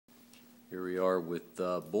Here we are with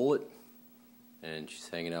Bullet, and she's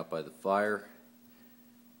hanging out by the fire,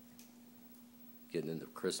 getting in the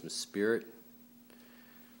Christmas spirit.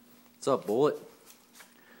 What's up, Bullet?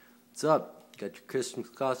 What's up? Got your Christmas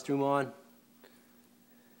costume on?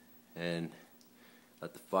 And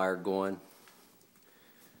got the fire going.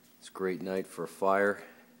 It's a great night for a fire.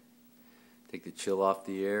 Take the chill off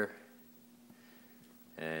the air.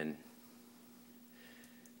 And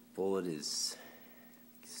Bullet is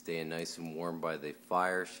staying nice and warm by the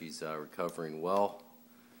fire. She's recovering well.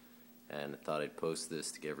 And I thought I'd post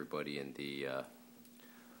this to get everybody in the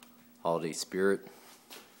holiday spirit.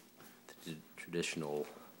 The traditional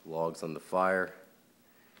logs on the fire.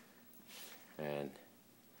 And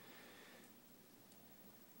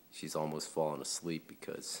she's almost fallen asleep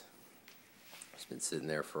because she's been sitting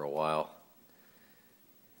there for a while.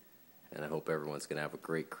 And I hope everyone's going to have a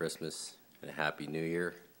great Christmas and a Happy New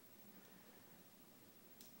Year.